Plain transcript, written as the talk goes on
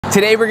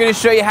Today we're going to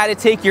show you how to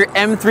take your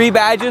M3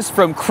 badges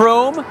from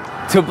chrome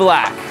to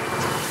black.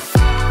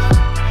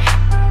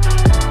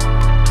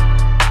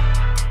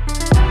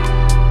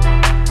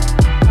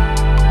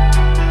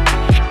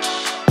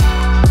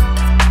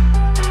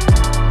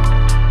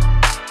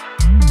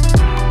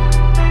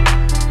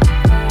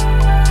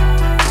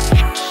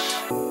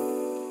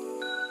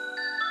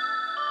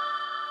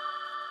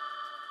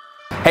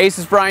 Hey, this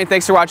is Brian.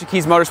 Thanks for watching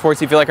Kies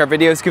Motorsports. If you like our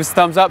videos, give us a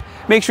thumbs up.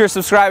 Make sure to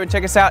subscribe and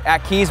check us out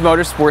at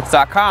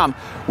KiesMotorsports.com.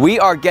 We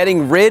are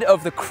getting rid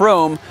of the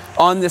chrome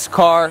on this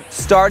car,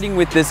 starting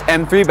with this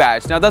M3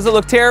 badge. Now, does it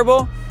look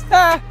terrible?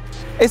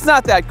 It's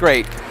not that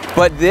great,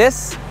 but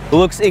this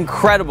looks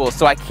incredible,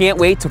 so I can't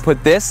wait to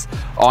put this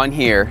on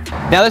here.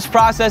 Now, this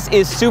process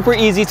is super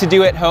easy to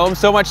do at home,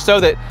 so much so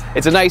that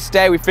it's a nice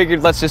day. We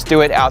figured let's just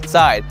do it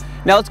outside.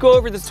 Now let's go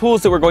over the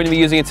tools that we're going to be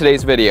using in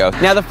today's video.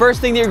 Now the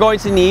first thing that you're going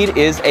to need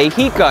is a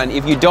heat gun.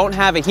 If you don't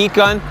have a heat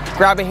gun,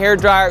 grab a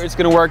hairdryer, it's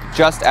going to work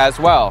just as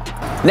well.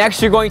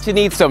 Next, you're going to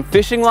need some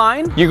fishing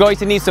line. You're going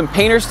to need some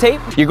painter's tape.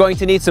 You're going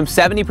to need some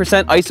 70%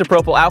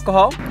 isopropyl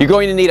alcohol. You're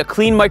going to need a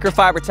clean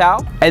microfiber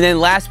towel. And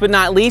then last but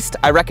not least,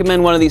 I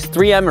recommend one of these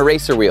 3M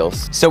eraser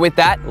wheels. So with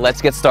that,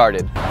 let's get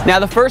started. Now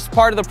the first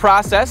part of the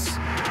process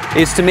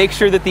is to make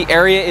sure that the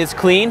area is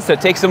clean. So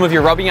take some of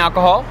your rubbing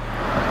alcohol,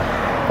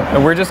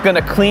 and we're just going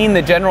to clean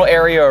the general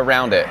area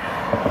around it.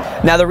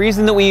 Now the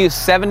reason that we use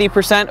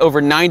 70%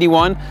 over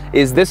 91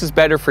 is this is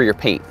better for your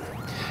paint.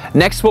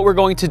 Next, what we're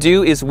going to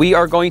do is we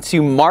are going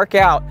to mark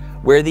out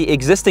where the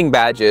existing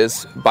badge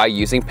is by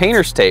using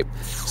painter's tape.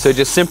 So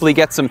just simply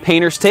get some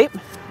painter's tape.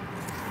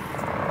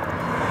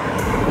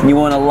 You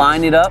want to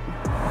line it up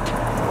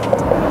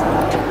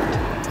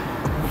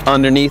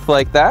underneath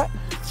like that.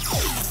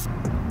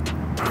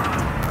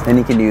 Then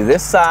you can do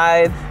this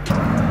side.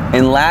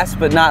 And last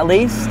but not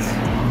least,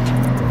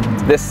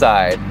 this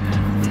side.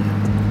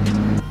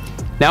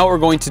 Now what we're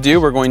going to do,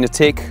 we're going to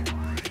take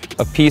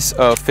a piece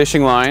of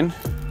fishing line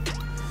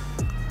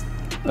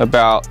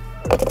about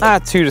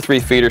 2 to 3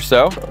 feet or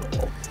so.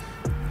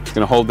 Just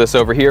gonna hold this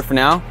over here for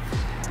now.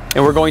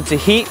 And we're going to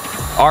heat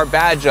our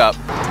badge up.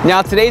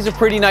 Now today's a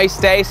pretty nice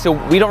day, so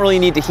we don't really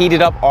need to heat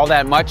it up all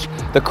that much.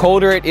 The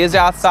colder it is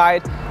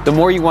outside, the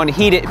more you want to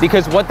heat it,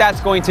 because what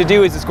that's going to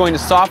do is it's going to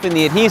soften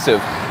the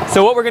adhesive.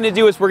 So what we're gonna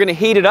do is we're gonna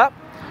heat it up,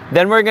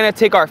 then we're gonna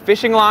take our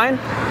fishing line,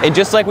 and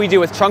just like we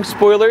do with trunk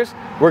spoilers,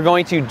 we're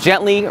going to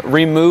gently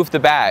remove the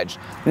badge.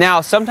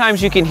 Now,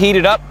 sometimes you can heat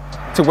it up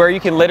to where you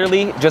can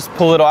literally just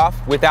pull it off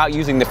without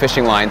using the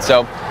fishing line.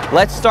 So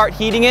let's start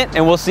heating it,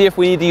 and we'll see if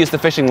we need to use the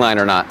fishing line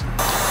or not.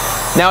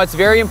 Now, it's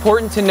very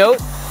important to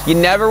note, you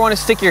never want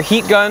to stick your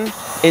heat gun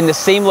in the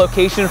same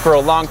location for a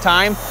long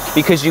time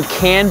because you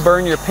can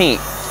burn your paint.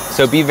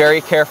 So be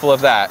very careful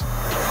of that.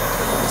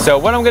 So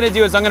what I'm gonna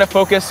do is I'm gonna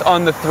focus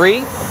on the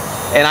 3,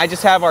 and I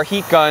just have our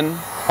heat gun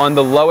on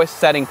the lowest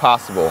setting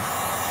possible.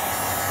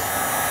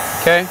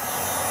 Okay?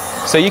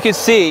 So you can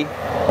see,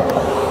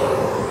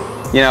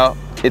 you know,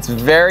 it's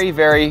very,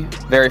 very,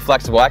 very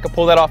flexible. I could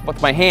pull that off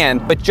with my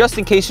hand, but just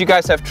in case you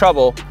guys have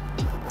trouble,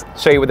 I'll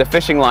show you with the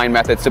fishing line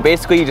method. So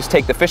basically you just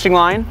take the fishing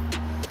line,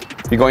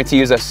 you're going to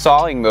use a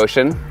sawing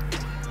motion.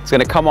 It's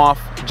gonna come off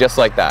just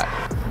like that.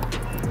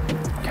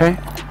 Okay?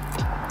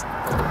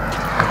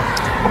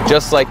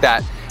 Just like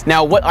that.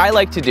 Now what I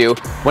like to do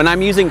when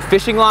I'm using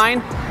fishing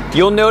line,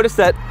 you'll notice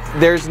that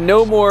there's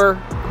no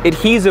more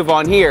adhesive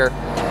on here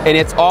and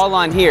it's all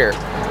on here.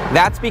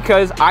 That's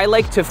because I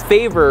like to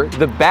favor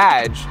the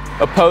badge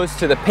opposed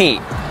to the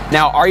paint.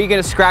 Now, are you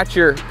gonna scratch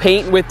your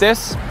paint with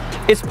this?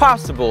 It's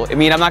possible. I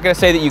mean, I'm not gonna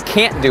say that you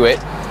can't do it,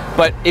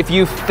 but if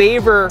you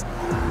favor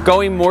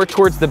going more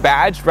towards the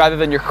badge rather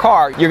than your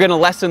car, you're gonna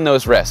lessen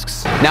those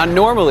risks. Now,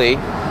 normally,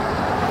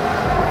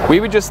 we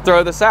would just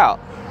throw this out.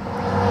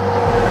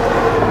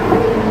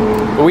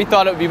 But we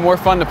thought it would be more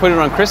fun to put it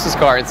on Chris's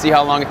car and see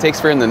how long it takes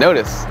for him to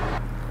notice.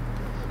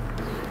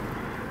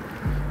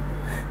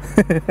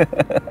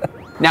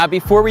 Now,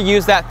 before we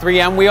use that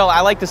 3M wheel,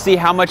 I like to see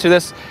how much of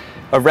this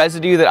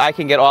residue that I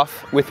can get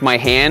off with my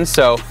hand.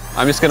 So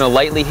I'm just gonna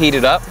lightly heat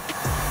it up.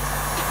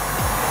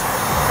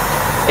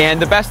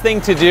 And the best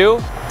thing to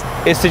do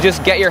is to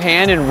just get your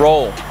hand and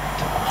roll,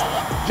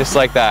 just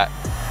like that.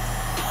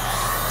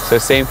 So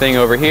same thing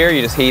over here,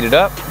 you just heat it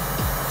up.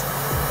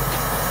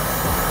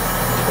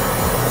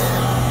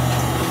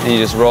 And you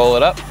just roll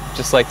it up,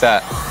 just like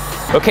that.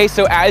 Okay,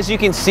 so as you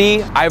can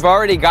see, I've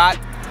already got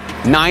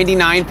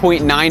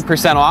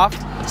 99.9% off.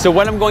 So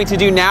what I'm going to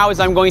do now is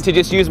I'm going to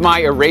just use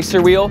my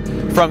eraser wheel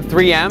from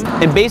 3M.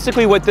 And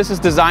basically what this is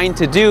designed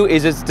to do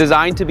is it's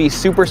designed to be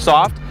super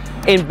soft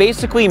and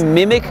basically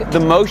mimic the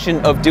motion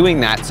of doing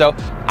that. So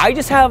I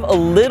just have a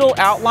little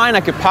outline.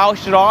 I could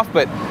polish it off,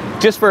 but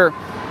just for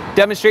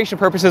demonstration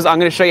purposes, I'm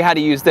gonna show you how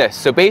to use this.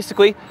 So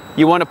basically,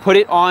 you wanna put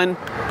it on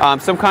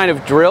some kind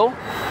of drill,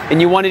 and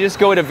you wanna just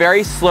go at a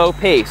very slow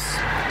pace.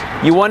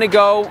 You wanna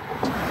go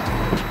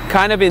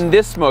kind of in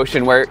this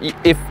motion where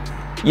if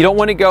you don't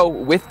wanna go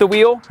with the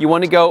wheel, you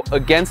wanna go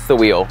against the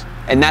wheel,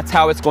 and that's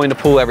how it's going to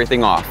pull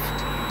everything off.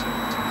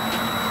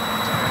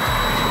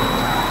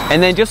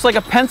 And then just like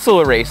a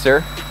pencil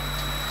eraser,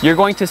 you're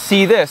going to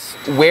see this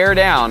wear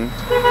down.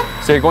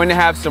 So you're going to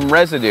have some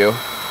residue.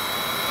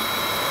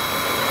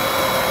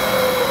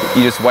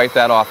 You just wipe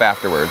that off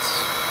afterwards.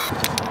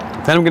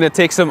 Then I'm going to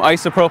take some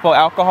isopropyl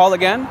alcohol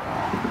again,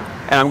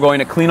 and I'm going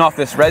to clean off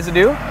this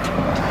residue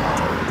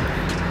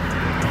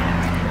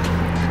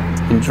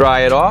and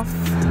dry it off.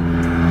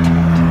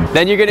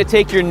 Then you're going to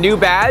take your new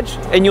badge,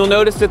 and you'll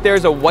notice that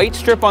there's a white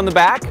strip on the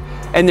back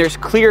and there's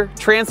clear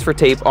transfer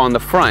tape on the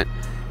front.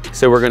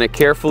 So we're going to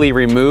carefully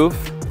remove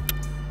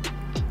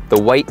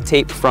the white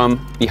tape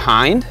from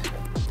behind.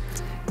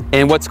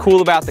 And what's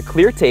cool about the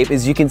clear tape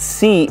is you can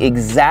see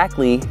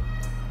exactly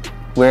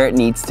where it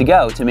needs to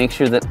go to make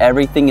sure that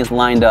everything is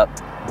lined up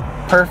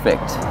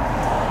perfect.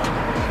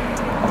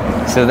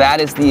 So that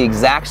is the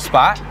exact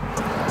spot.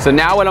 So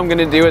now what I'm going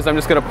to do is I'm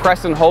just going to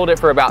press and hold it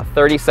for about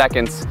 30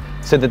 seconds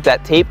so that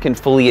that tape can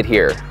fully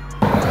adhere.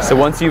 So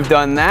once you've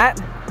done that,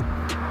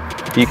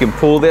 you can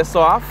pull this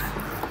off,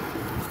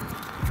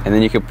 and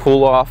then you can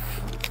pull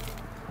off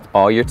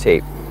all your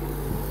tape.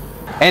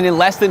 And in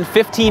less than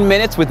 15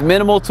 minutes with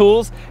minimal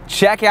tools,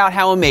 check out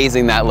how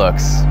amazing that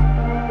looks.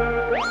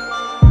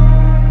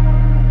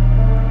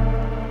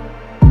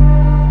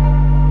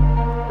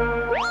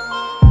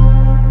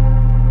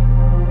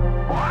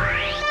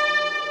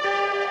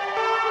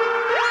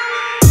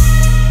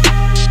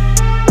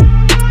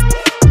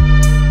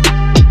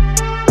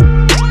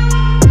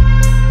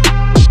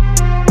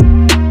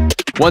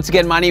 Once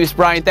again, my name is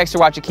Brian. Thanks for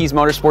watching Kies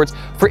Motorsports.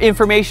 For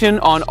information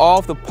on all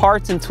of the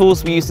parts and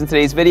tools we used in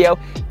today's video,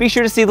 be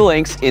sure to see the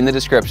links in the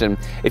description.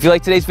 If you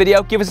like today's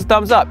video, give us a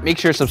thumbs up. Make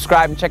sure to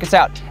subscribe and check us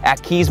out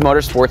at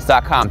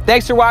kiesmotorsports.com.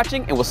 Thanks for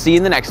watching, and we'll see you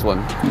in the next one.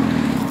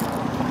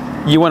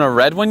 You want a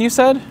red one, you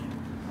said?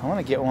 I want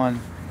to get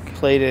one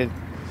plated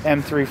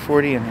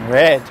M340 in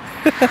red.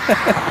 To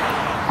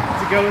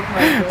go with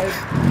my red.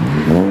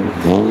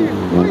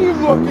 What are you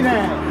looking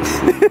at?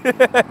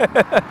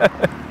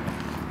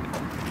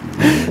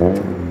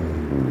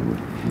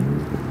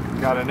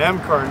 Got an M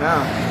car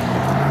now.